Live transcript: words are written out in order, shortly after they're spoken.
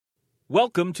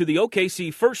Welcome to the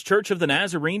OKC First Church of the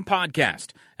Nazarene podcast.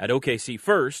 At OKC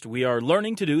First, we are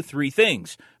learning to do three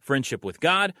things: friendship with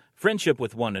God, friendship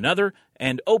with one another,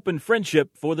 and open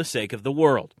friendship for the sake of the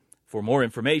world. For more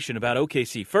information about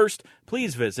OKC First,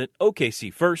 please visit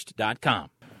okcfirst.com.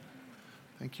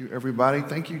 Thank you, everybody.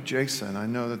 Thank you, Jason. I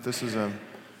know that this is a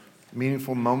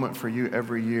meaningful moment for you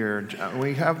every year.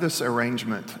 We have this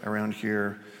arrangement around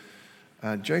here.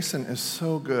 Jason is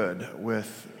so good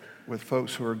with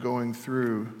folks who are going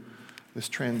through this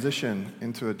transition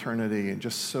into eternity, and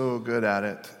just so good at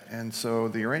it. And so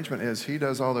the arrangement is he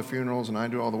does all the funerals and I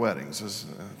do all the weddings.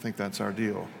 I think that's our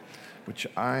deal, which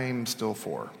I'm still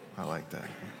for. I like that.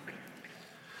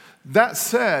 That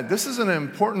said, this is an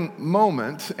important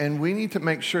moment, and we need to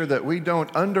make sure that we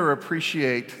don't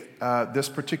underappreciate this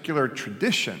particular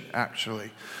tradition, actually.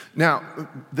 Now,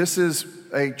 this is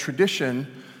a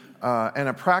tradition and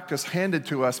a practice handed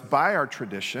to us by our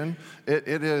tradition. It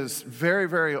is very,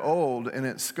 very old in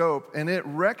its scope, and it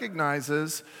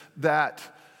recognizes that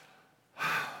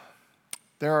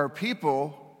there are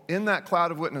people in that cloud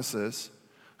of witnesses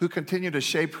who continue to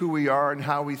shape who we are and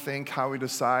how we think, how we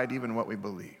decide, even what we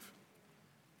believe.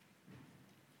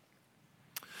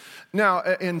 Now,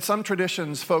 in some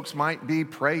traditions, folks might be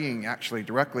praying actually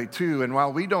directly to, and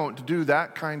while we don't do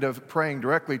that kind of praying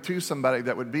directly to somebody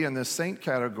that would be in this saint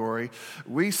category,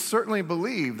 we certainly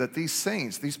believe that these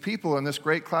saints, these people in this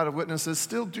great cloud of witnesses,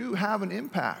 still do have an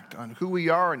impact on who we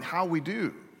are and how we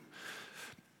do.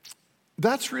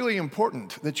 That's really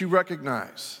important, that you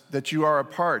recognize that you are a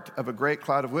part of a great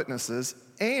cloud of witnesses,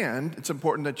 and it's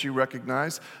important that you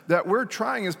recognize that we're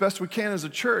trying as best we can as a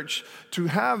church to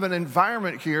have an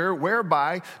environment here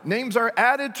whereby names are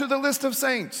added to the list of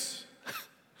saints.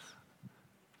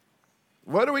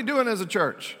 What are we doing as a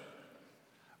church?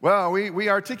 Well, we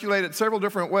articulate it several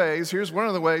different ways. Here's one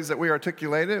of the ways that we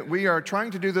articulate it. We are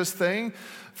trying to do this thing: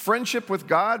 friendship with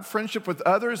God, friendship with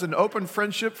others, and open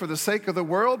friendship for the sake of the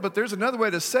world. But there's another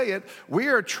way to say it. We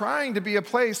are trying to be a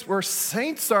place where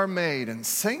saints are made and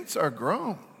saints are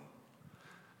grown.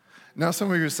 Now, some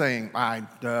of you are saying, I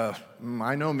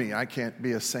know me, I can't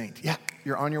be a saint. Yeah,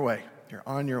 you're on your way. You're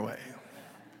on your way.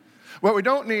 What we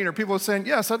don't need are people saying,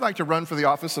 yes, I'd like to run for the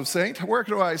office of saint. Where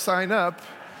do I sign up?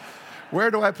 Where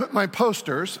do I put my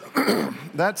posters?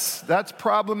 That's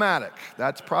problematic.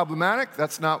 That's problematic.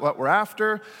 That's not what we're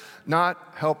after. Not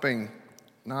helping.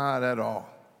 Not at all.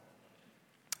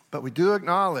 But we do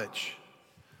acknowledge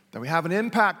that we have an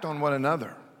impact on one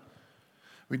another.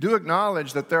 We do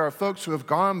acknowledge that there are folks who have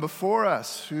gone before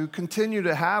us who continue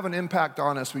to have an impact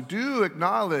on us. We do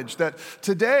acknowledge that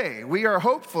today we are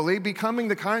hopefully becoming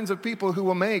the kinds of people who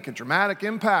will make a dramatic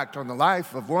impact on the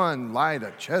life of one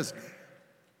Lyda Chesney.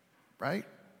 Right?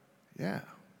 Yeah.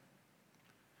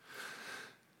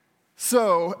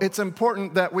 So it's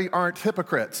important that we aren't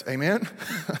hypocrites. Amen?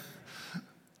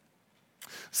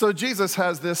 So Jesus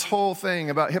has this whole thing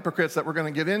about hypocrites that we're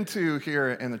going to get into here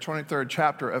in the 23rd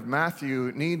chapter of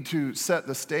Matthew. Need to set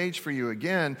the stage for you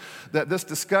again that this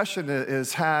discussion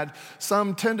is had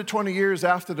some 10 to 20 years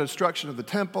after the destruction of the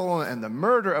temple and the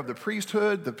murder of the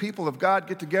priesthood. The people of God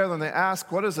get together and they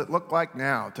ask, what does it look like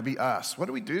now to be us? What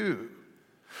do we do?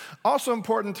 Also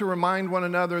important to remind one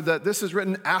another that this is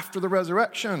written after the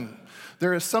resurrection.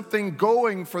 There is something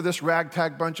going for this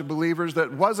ragtag bunch of believers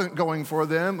that wasn't going for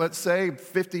them, let's say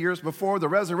 50 years before. The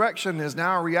resurrection is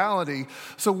now a reality.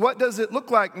 So what does it look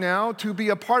like now to be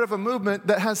a part of a movement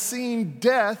that has seen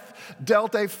death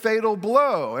dealt a fatal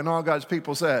blow? And all God's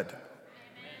people said, Amen.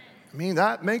 I mean,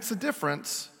 that makes a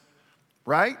difference,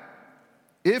 right?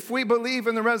 If we believe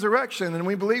in the resurrection and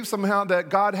we believe somehow that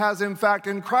God has, in fact,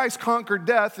 in Christ conquered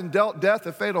death and dealt death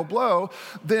a fatal blow,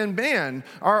 then, man,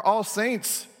 our All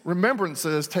Saints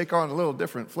remembrances take on a little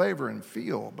different flavor and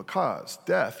feel, because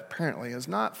death apparently is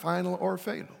not final or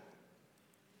fatal.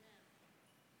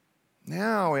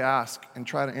 Now we ask and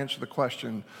try to answer the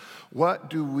question, what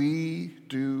do we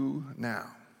do now?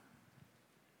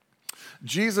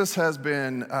 Jesus has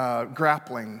been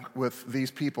grappling with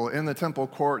these people in the temple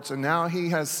courts, and now he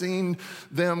has seen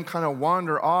them kind of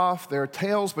wander off, their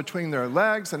tails between their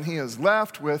legs, and he is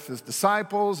left with his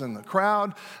disciples and the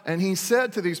crowd. And he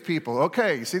said to these people,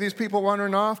 okay, you see these people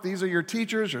wandering off? These are your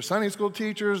teachers, your Sunday school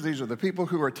teachers. These are the people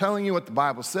who are telling you what the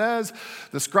Bible says.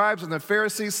 The scribes and the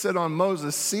Pharisees sit on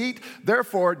Moses' seat.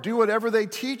 Therefore, do whatever they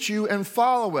teach you and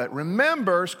follow it.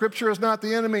 Remember, Scripture is not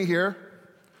the enemy here.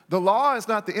 The law is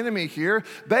not the enemy here.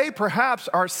 They perhaps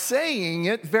are saying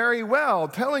it very well,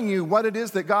 telling you what it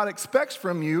is that God expects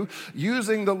from you,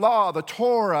 using the law, the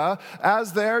Torah,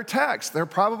 as their text. They're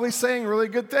probably saying really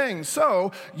good things.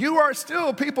 So you are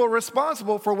still people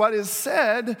responsible for what is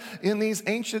said in these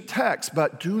ancient texts,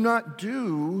 but do not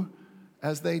do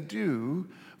as they do,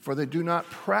 for they do not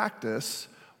practice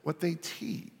what they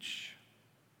teach.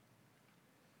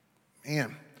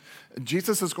 Man.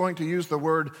 Jesus is going to use the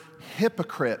word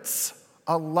hypocrites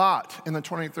a lot in the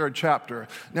 23rd chapter.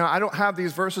 Now, I don't have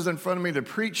these verses in front of me to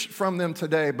preach from them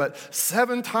today, but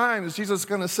 7 times Jesus is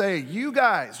going to say, you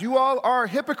guys, you all are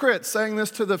hypocrites, saying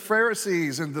this to the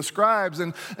Pharisees and the scribes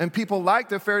and people like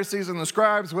the Pharisees and the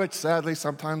scribes, which sadly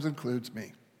sometimes includes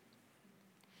me.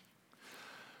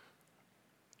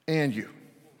 And you.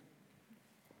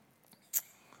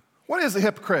 What is a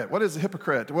hypocrite? What is a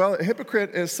hypocrite? Well, a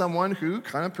hypocrite is someone who,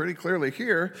 kind of pretty clearly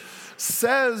here,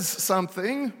 says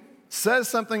something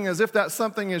as if that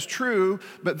something is true,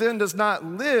 but then does not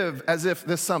live as if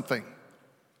this something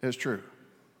is true.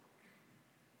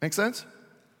 Make sense?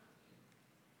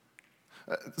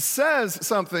 Says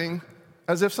something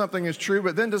as if something is true,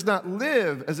 but then does not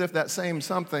live as if that same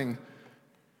something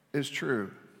is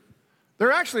true. There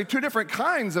are actually 2 different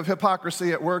kinds of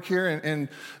hypocrisy at work here in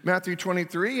Matthew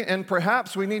 23, and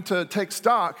perhaps we need to take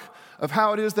stock of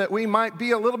how it is that we might be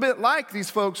a little bit like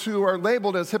these folks who are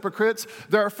labeled as hypocrites.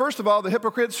 There are, first of all, the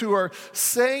hypocrites who are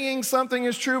saying something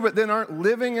is true, but then aren't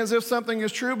living as if something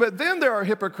is true. But then there are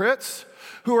hypocrites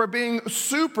who are being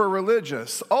super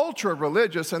religious, ultra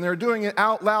religious, and they're doing it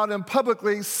out loud and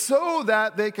publicly so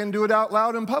that they can do it out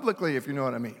loud and publicly, if you know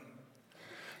what I mean.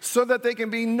 So that they can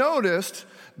be noticed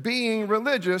being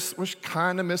religious, which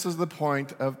kind of misses the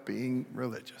point of being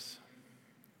religious.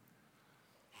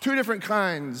 2 different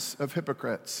kinds of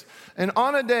hypocrites. And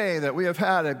on a day that we have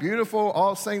had a beautiful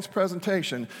All Saints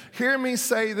presentation, hear me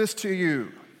say this to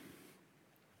you.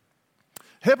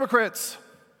 Hypocrites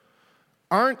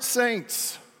aren't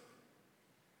saints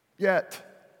yet.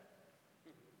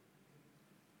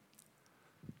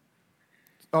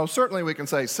 Oh, certainly we can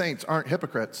say saints aren't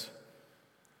hypocrites.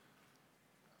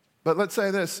 But let's say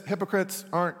this, hypocrites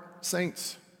aren't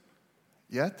saints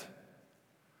yet.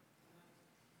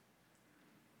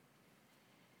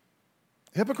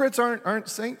 Hypocrites aren't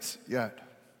saints yet.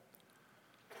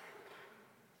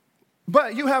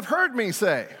 But you have heard me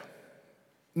say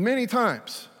many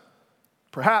times,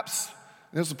 perhaps,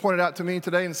 this was pointed out to me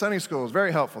today in Sunday school, it's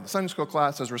very helpful. The Sunday school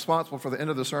class is responsible for the end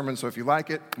of the sermon, so if you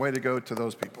like it, way to go to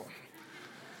those people.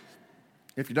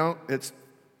 If you don't, it's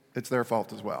their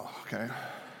fault as well, okay?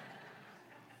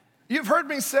 You've heard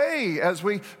me say as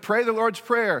we pray the Lord's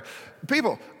Prayer,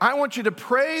 people, I want you to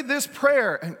pray this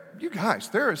prayer. And you guys,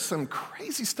 there is some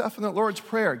crazy stuff in the Lord's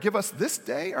Prayer. Give us this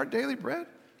day our daily bread.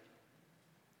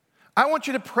 I want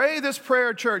you to pray this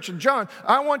prayer, church. And John,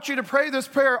 I want you to pray this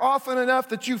prayer often enough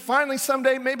that you finally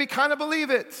someday maybe kind of believe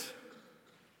it.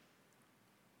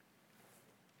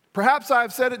 Perhaps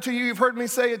I've said it to you, you've heard me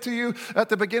say it to you at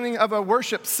the beginning of a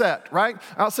worship set, right?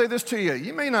 I'll say this to you.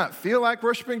 You may not feel like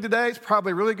worshiping today. It's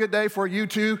probably a really good day for you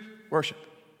to worship.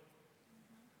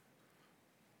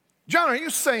 John, are you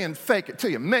saying fake it till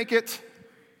you make it?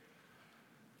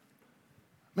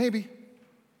 Maybe.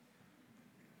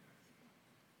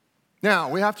 Now,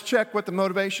 we have to check what the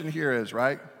motivation here is,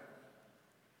 right?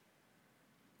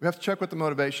 We have to check what the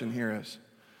motivation here is.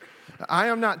 I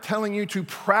am not telling you to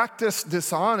practice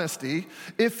dishonesty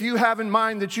if you have in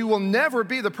mind that you will never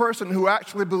be the person who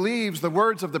actually believes the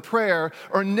words of the prayer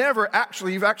or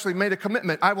you've actually made a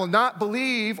commitment. I will not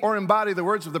believe or embody the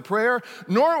words of the prayer,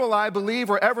 nor will I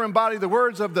believe or ever embody the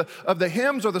words of the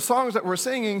hymns or the songs that we're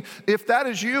singing. If that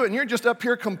is you and you're just up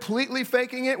here completely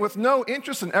faking it with no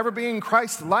interest in ever being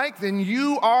Christ-like, then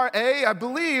you are I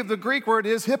believe the Greek word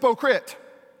is hypocrite.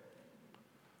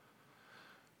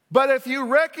 But if you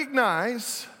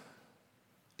recognize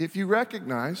that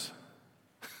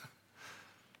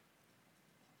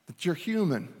you're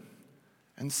human,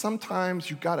 and sometimes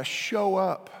you've got to show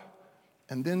up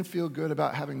and then feel good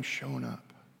about having shown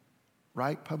up,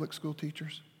 right, public school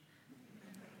teachers?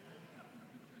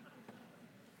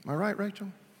 Am I right, Rachel?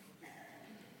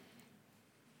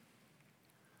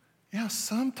 Yeah,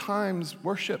 sometimes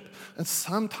worship and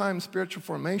sometimes spiritual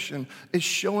formation is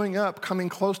showing up, coming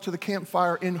close to the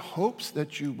campfire in hopes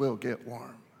that you will get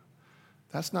warm.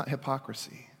 That's not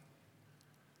hypocrisy.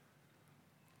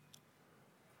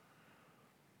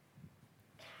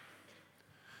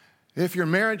 If your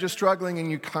marriage is struggling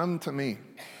and you come to me,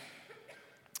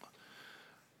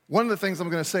 One of the things I'm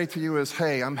going to say to you is,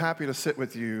 hey, I'm happy to sit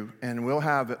with you, and we'll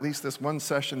have at least this one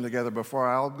session together before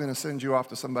I'm going to send you off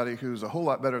to somebody who's a whole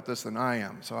lot better at this than I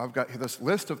am. So I've got this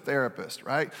list of therapists,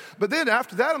 right? But then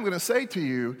after that, I'm going to say to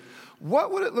you,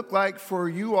 what would it look like for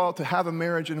you all to have a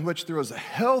marriage in which there was a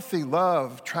healthy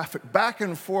love, traffic back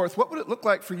and forth? What would it look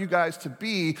like for you guys to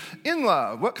be in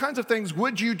love? What kinds of things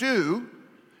would you do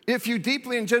if you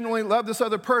deeply and genuinely love this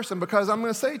other person? Because I'm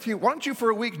going to say to you, why don't you for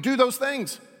a week do those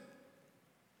things?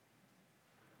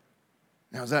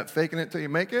 Now, is that faking it till you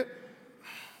make it?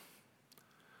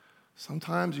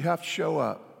 Sometimes you have to show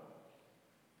up.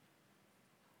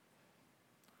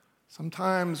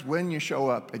 Sometimes when you show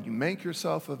up and you make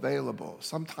yourself available,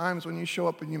 sometimes when you show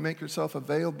up and you make yourself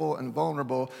available and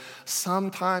vulnerable,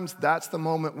 sometimes that's the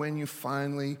moment when you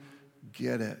finally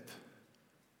get it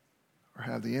or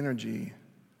have the energy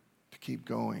to keep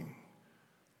going.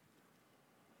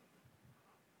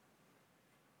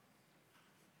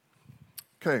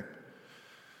 Okay.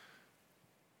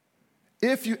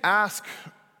 If you ask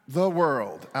the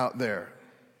world out there,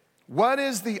 what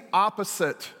is the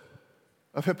opposite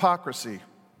of hypocrisy?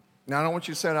 Now, I don't want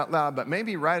you to say it out loud, but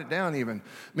maybe write it down even.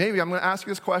 Maybe I'm going to ask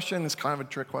you this question. It's kind of a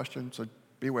trick question, so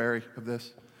be wary of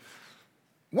this.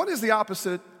 What is the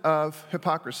opposite of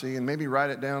hypocrisy? And maybe write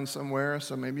it down somewhere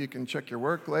so maybe you can check your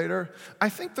work later. I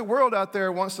think the world out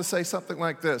there wants to say something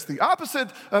like this. The opposite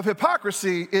of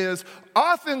hypocrisy is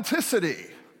authenticity.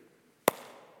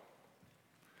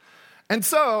 And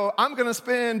so I'm going to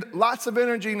spend lots of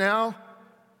energy now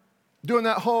doing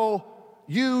that whole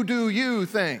you do you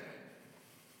thing.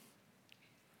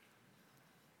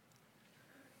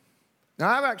 Now,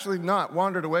 I've actually not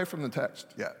wandered away from the text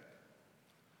yet.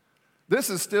 This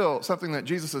is still something that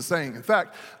Jesus is saying. In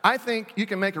fact, I think you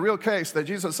can make a real case that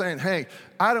Jesus is saying, hey,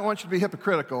 I don't want you to be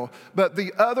hypocritical, but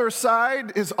the other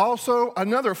side is also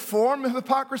another form of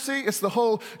hypocrisy. It's the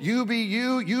whole you be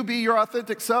your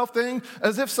authentic self thing,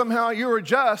 as if somehow you are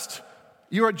just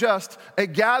a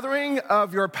gathering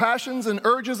of your passions and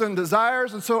urges and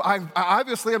desires, and so I'm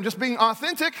just being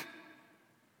authentic.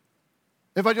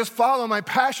 If I just follow my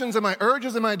passions and my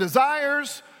urges and my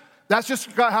desires, that's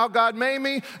just how God made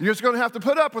me. You're just going to have to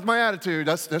put up with my attitude.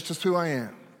 That's just who I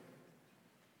am.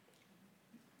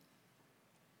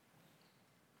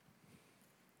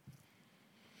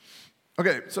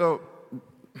 Okay, so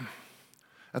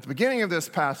at the beginning of this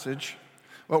passage,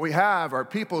 what we have are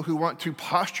people who want to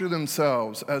posture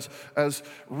themselves as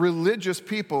religious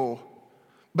people,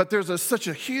 but there's such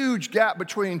a huge gap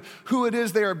between who it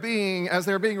is they are being as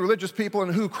they're being religious people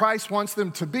and who Christ wants them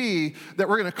to be that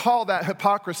we're going to call that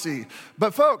hypocrisy.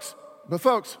 But folks,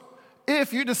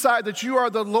 if you decide that you are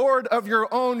the Lord of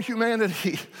your own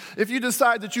humanity, if you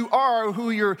decide that you are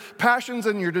who your passions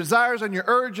and your desires and your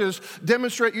urges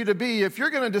demonstrate you to be, if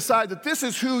you're going to decide that this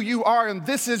is who you are and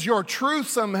this is your truth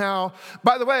somehow,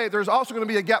 by the way, there's also going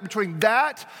to be a gap between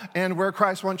that and where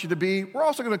Christ wants you to be. We're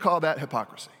also going to call that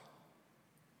hypocrisy.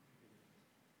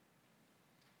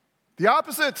 The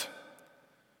opposite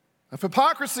of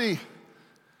hypocrisy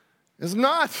is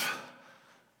not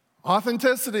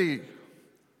authenticity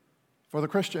for the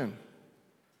Christian.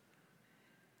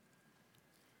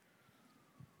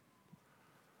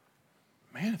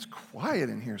 Man, it's quiet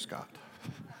in here, Scott.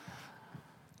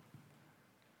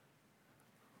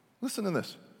 Listen to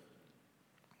this.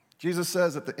 Jesus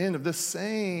says at the end of this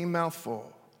same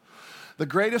mouthful, the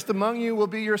greatest among you will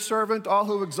be your servant. All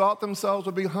who exalt themselves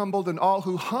will be humbled, and all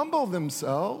who humble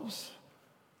themselves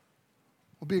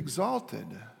will be exalted.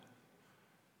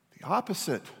 The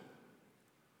opposite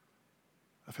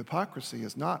of hypocrisy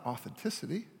is not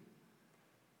authenticity,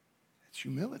 it's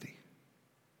humility.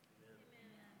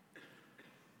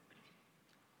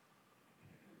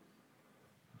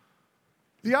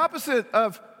 The opposite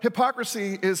of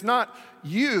hypocrisy is not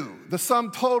you, the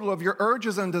sum total of your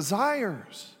urges and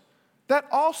desires. That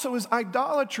also is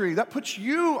idolatry. That puts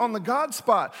you on the God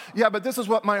spot. Yeah, but this is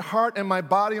what my heart and my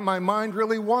body and my mind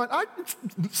really want.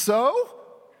 So?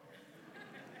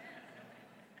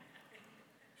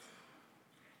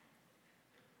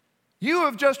 You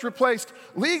have just replaced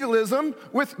legalism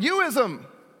with youism.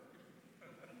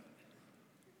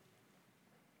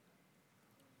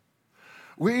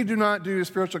 We do not do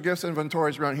spiritual gifts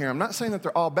inventories around here. I'm not saying that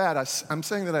they're all bad. I'm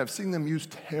saying that I've seen them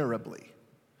used terribly.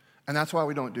 And that's why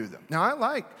we don't do them. Now, I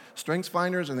like Strengths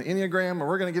Finders and the Enneagram, and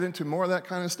we're going to get into more of that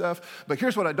kind of stuff. But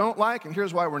here's what I don't like, and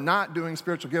here's why we're not doing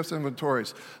spiritual gifts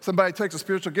inventories. Somebody takes a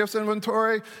spiritual gifts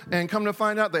inventory, and come to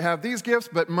find out they have these gifts,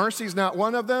 but mercy's not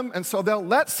one of them. And so they'll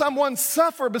let someone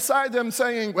suffer beside them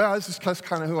saying, well, this is just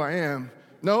kind of who I am.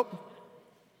 Nope.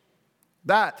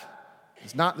 That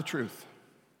is not the truth.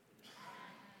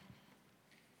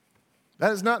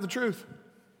 That is not the truth.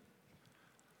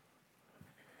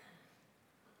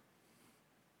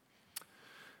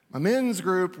 My men's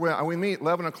group, we meet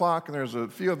 11 o'clock, and there's a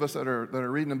few of us that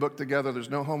are reading a book together.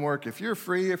 There's no homework. If you're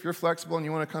free, if you're flexible, and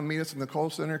you want to come meet us in the Cole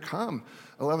Center, come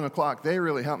 11 o'clock. They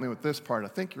really helped me with this part. I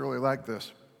think you really like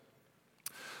this.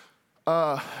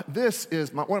 This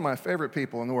is one of my favorite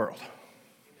people in the world.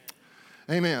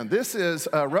 Amen. This is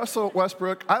Russell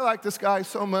Westbrook. I like this guy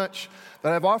so much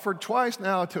that I've offered twice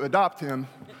now to adopt him.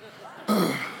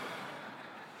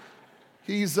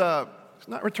 He's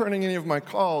not returning any of my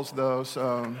calls, though,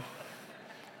 so.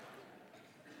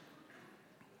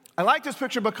 I like this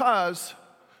picture because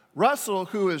Russell,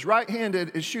 who is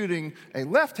right-handed, is shooting a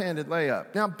left-handed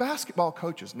layup. Now, basketball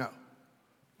coaches know.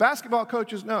 Basketball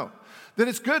coaches know that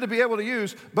it's good to be able to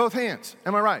use both hands.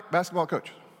 Am I right, basketball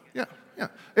coaches? Yeah.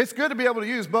 It's good to be able to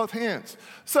use both hands.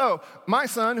 So my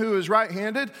son, who is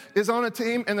right-handed, is on a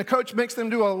team, and the coach makes them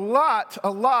do a lot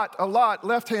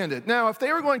left-handed. Now, if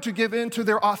they were going to give in to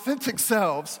their authentic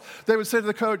selves, they would say to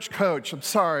the coach, "Coach, I'm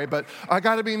sorry, but I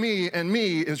got to be me, and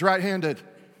me is right-handed."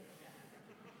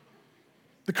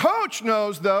 The coach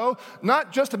knows, though,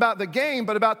 not just about the game,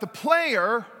 but about the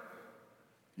player.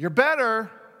 You're better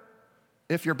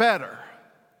if you're better.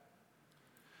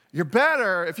 You're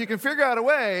better if you can figure out a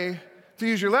way to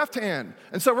use your left hand.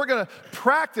 And so we're going to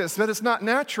practice, but it's not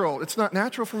natural. It's not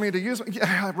natural for me to use it.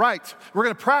 Yeah, right. We're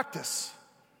going to practice.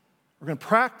 We're going to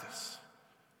practice.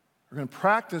 We're going to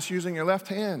practice using your left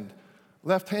hand,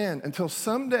 until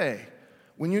someday,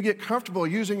 when you get comfortable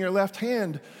using your left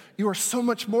hand, you are so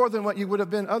much more than what you would have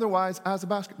been otherwise as a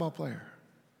basketball player.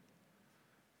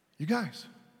 You guys,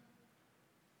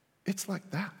 it's like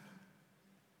that.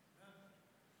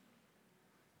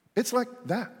 It's like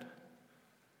that.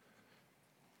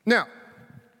 Now,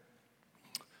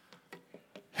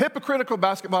 hypocritical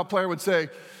basketball player would say,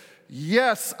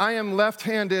 yes, I am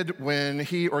left-handed when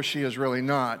he or she is really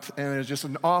not. And it's just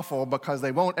an awful because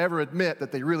they won't ever admit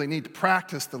that they really need to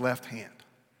practice the left hand.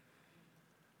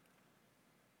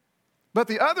 But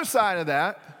the other side of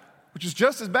that, which is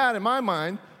just as bad in my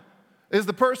mind, is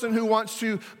the person who wants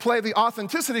to play the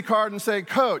authenticity card and say,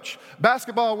 "Coach,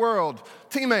 basketball world,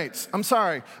 teammates, I'm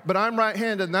sorry, but I'm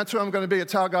right-handed, and that's who I'm going to be.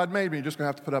 It's how God made me. You're just going to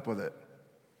have to put up with it."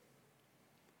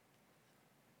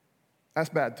 That's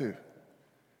bad too.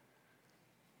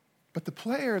 But the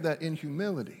player that in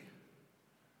humility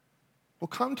will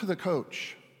come to the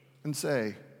coach and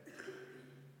say,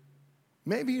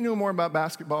 "Maybe you know more about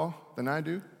basketball than I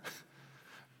do.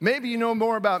 Maybe you know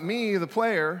more about me, the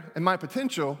player, and my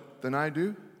potential than I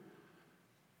do.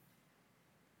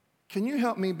 Can you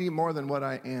help me be more than what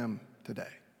I am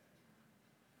today?"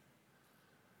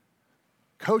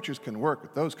 Coaches can work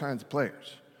with those kinds of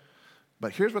players.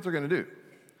 But here's what they're going to do.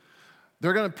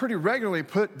 They're going to pretty regularly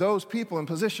put those people in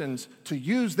positions to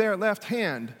use their left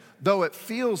hand, though it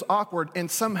feels awkward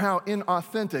and somehow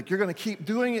inauthentic. You're going to keep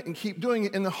doing it and keep doing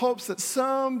it in the hopes that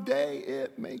someday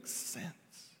it makes sense.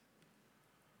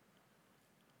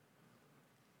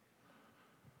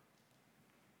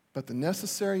 But the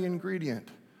necessary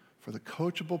ingredient for the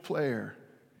coachable player,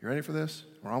 you ready for this?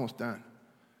 We're almost done.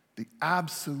 The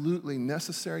absolutely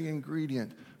necessary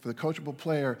ingredient for the coachable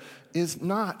player is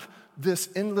not this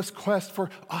endless quest for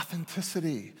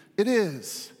authenticity. It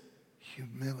is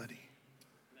humility.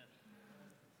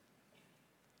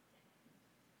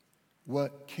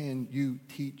 What can you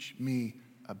teach me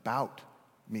about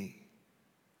me?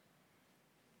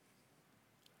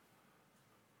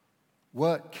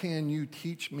 What can you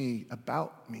teach me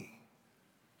about me?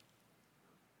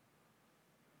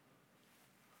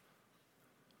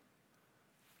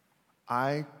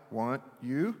 I want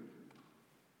you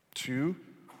to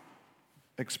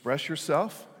express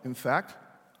yourself. In fact,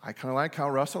 I kind of like how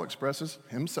Russell expresses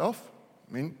himself.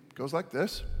 I mean, it goes like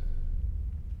this.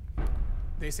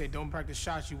 They say don't practice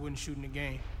shots you wouldn't shoot in the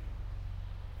game.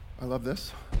 I love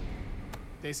this.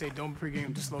 They say don't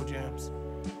pregame to slow jams.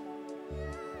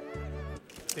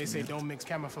 They say don't mix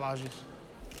camouflages.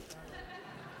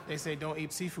 They say don't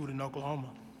eat seafood in Oklahoma.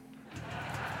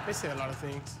 They say a lot of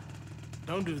things.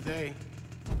 Don't do they.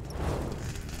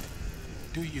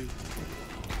 Do you.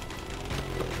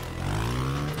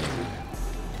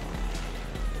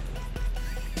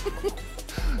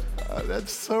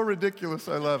 That's so ridiculous.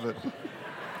 I love it.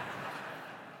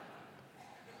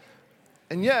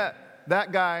 And yet,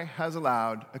 that guy has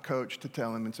allowed a coach to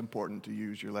tell him it's important to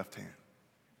use your left hand.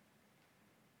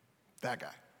 That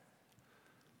guy.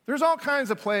 There's all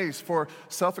kinds of plays for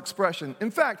self-expression.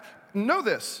 In fact, know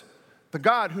this. The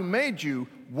God who made you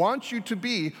wants you to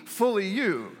be fully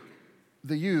you,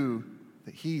 the you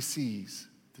that he sees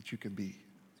that you can be.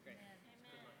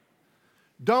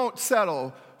 Don't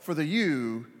settle for the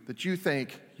you that you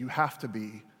think you have to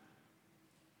be.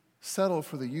 Settle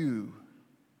for the you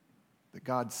that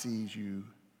God sees you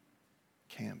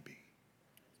can be.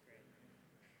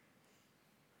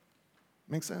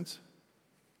 Make sense?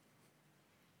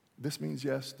 This means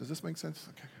yes. Does this make sense?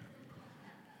 Okay.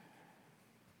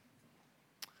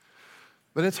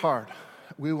 But it's hard.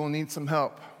 We will need some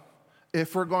help.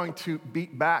 If we're going to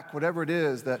beat back whatever it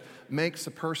is that makes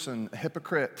a person a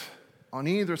hypocrite on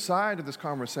either side of this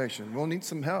conversation, we'll need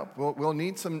some help. We'll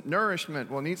need some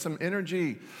nourishment. We'll need some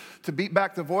energy to beat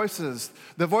back the voices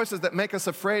that make us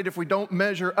afraid if we don't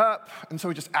measure up, and so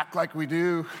we just act like we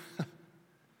do.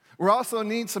 We also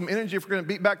need some energy if we're going to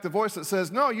beat back the voice that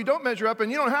says, no, you don't measure up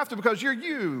and you don't have to because you're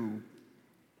you.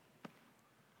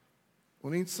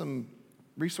 We'll need some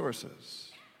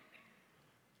resources.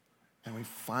 And we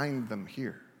find them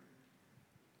here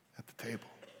at the table.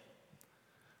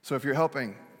 So if you're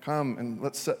helping, come and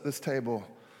let's set this table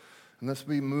and let's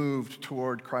be moved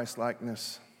toward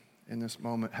Christ-likeness in this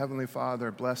moment. Heavenly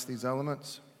Father, bless these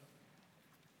elements.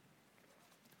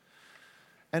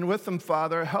 And with them,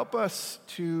 Father, help us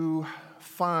to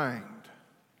find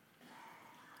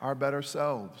our better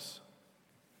selves.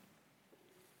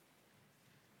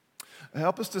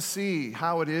 Help us to see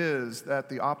how it is that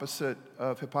the opposite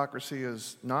of hypocrisy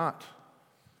is not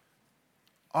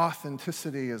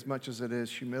authenticity as much as it is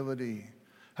humility.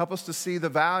 Help us to see the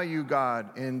value,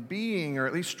 God, in being, or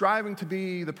at least striving to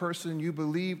be, the person you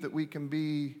believe that we can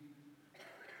be,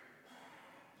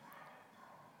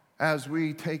 as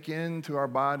we take into our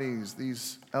bodies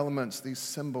these elements, these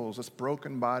symbols, this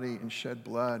broken body and shed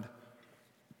blood.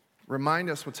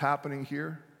 Remind us what's happening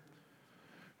here.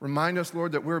 Remind us,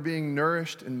 Lord, that we're being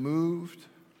nourished and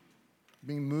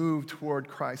being moved toward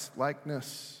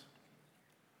Christ-likeness,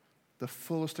 the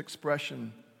fullest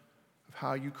expression of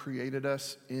how you created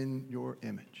us in your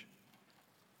image.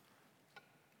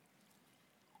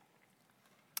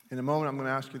 In a moment, I'm going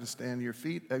to ask you to stand to your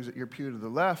feet, exit your pew to the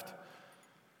left.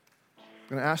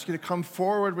 I'm going to ask you to come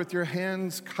forward with your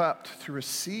hands cupped to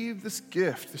receive this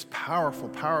gift, this powerful,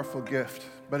 powerful gift.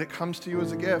 But it comes to you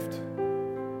as a gift.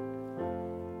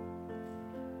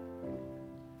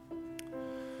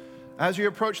 As you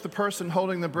approach the person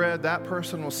holding the bread, that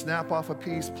person will snap off a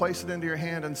piece, place it into your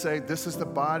hand, and say, this is the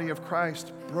body of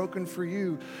Christ, broken for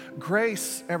you.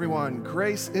 Grace, everyone,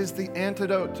 grace is the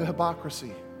antidote to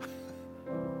hypocrisy.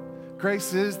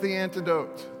 Grace is the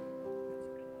antidote.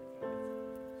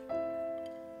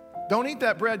 Don't eat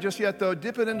that bread just yet, though.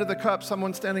 Dip it into the cup.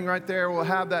 Someone standing right there will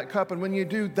have that cup. And when you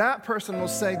do, that person will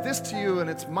say this to you, and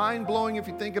it's mind-blowing if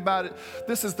you think about it.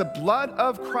 This is the blood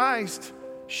of Christ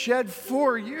shed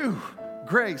for you.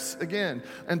 Grace, again.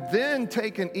 And then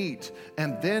take and eat.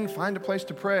 And then find a place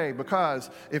to pray. Because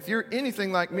if you're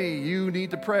anything like me, you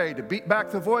need to pray to beat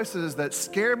back the voices that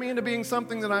scare me into being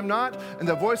something that I'm not, and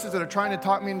the voices that are trying to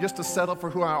talk me into just to settle for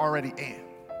who I already am.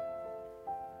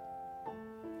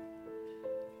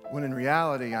 When in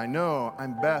reality, I know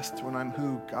I'm best when I'm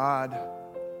who God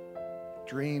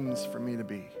dreams for me to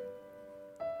be.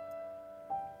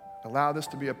 Allow this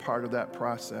to be a part of that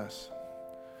process.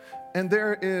 And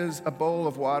there is a bowl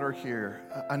of water here.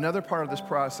 Another part of this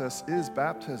process is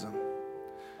baptism.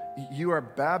 You are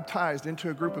baptized into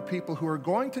a group of people who are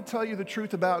going to tell you the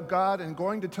truth about God and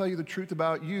going to tell you the truth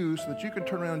about you so that you can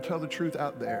turn around and tell the truth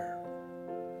out there.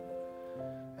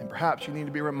 And perhaps you need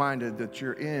to be reminded that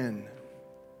you're in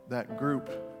that group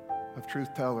of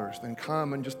truth tellers. Then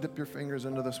come and just dip your fingers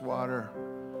into this water.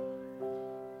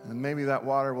 And maybe that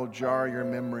water will jar your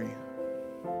memory.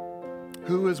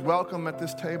 Who is welcome at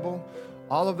this table?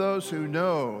 All of those who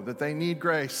know that they need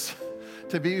grace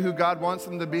to be who God wants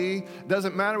them to be.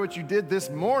 Doesn't matter what you did this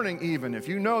morning even. If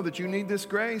you know that you need this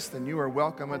grace, then you are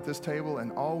welcome at this table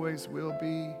and always will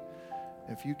be.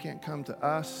 If you can't come to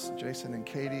us, Jason and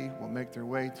Katie will make their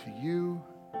way to you.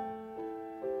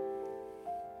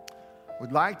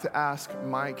 Would like to ask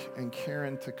Mike and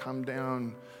Karen to come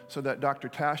down so that Dr.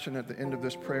 Tashin at the end of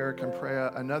this prayer can pray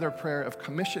another prayer of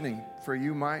commissioning for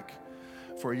you, Mike,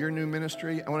 for your new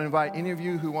ministry. I want to invite any of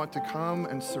you who want to come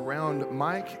and surround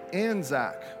Mike and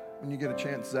Zach, when you get a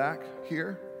chance, Zach,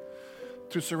 here,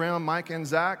 to surround Mike and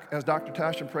Zach as Dr.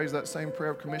 Tashin prays that same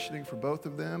prayer of commissioning for both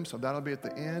of them. So that'll be at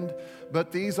the end.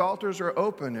 But these altars are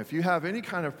open. If you have any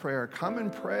kind of prayer, come and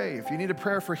pray. If you need a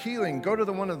prayer for healing, go to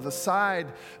one of the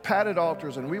side padded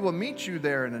altars and we will meet you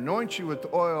there and anoint you with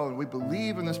the oil. And we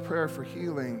believe in this prayer for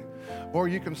healing. Or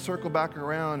you can circle back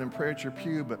around and pray at your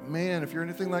pew. But man, if you're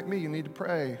anything like me, you need to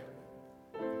pray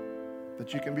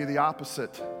that you can be the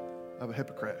opposite of a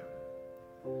hypocrite,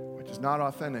 which is not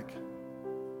authentic.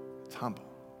 It's humble.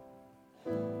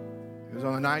 It was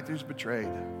on the night he was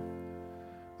betrayed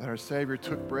that our Savior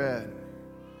took bread,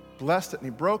 blessed it, and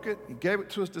he broke it. He gave it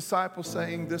to his disciples,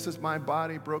 saying, "This is my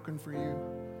body broken for you.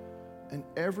 And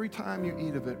every time you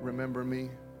eat of it, remember me."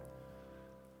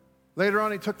 Later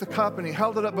on, he took the cup and he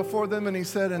held it up before them and he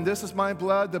said, "And this is my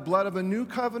blood, the blood of a new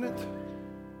covenant.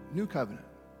 New covenant.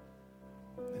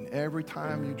 And every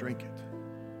time you drink it,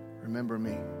 remember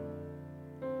me."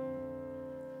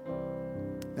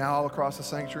 Now, all across the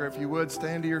sanctuary, if you would,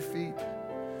 stand to your feet.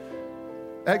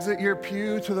 Exit your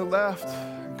pew to the left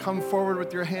and come forward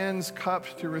with your hands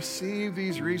cupped to receive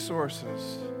these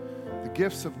resources, the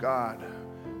gifts of God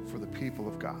for the people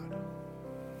of God.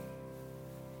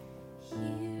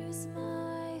 Here's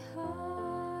my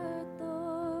heart.